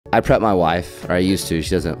I prep my wife, or I used to. She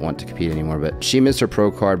doesn't want to compete anymore, but she missed her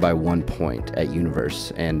pro card by 1 point at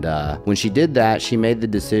Universe. And when she did that, she made the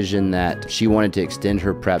decision that she wanted to extend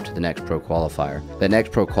her prep to the next pro qualifier. The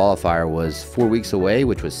next pro qualifier was 4 weeks away,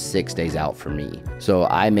 which was 6 days out for me. So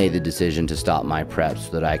I made the decision to stop my prep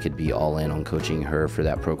so that I could be all in on coaching her for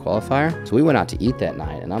that pro qualifier. So we went out to eat that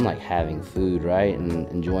night, and I'm like having food, right? And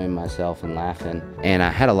enjoying myself and laughing. And I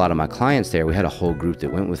had a lot of my clients there. We had a whole group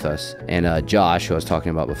that went with us. And Josh, who I was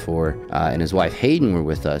talking about before, and his wife Hayden were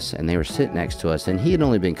with us, and they were sitting next to us, and he had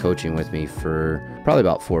only been coaching with me for probably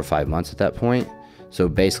about 4 or 5 months at that point. So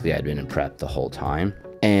basically I'd been in prep the whole time.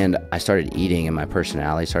 And I started eating and my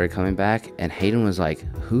personality started coming back, and Hayden was like,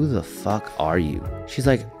 who the fuck are you? She's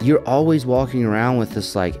like, you're always walking around with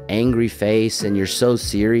this like angry face, and you're so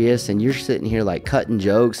serious, and you're sitting here like cutting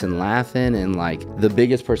jokes and laughing and like the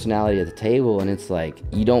biggest personality at the table, and it's like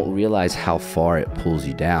you don't realize how far it pulls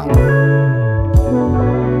you down.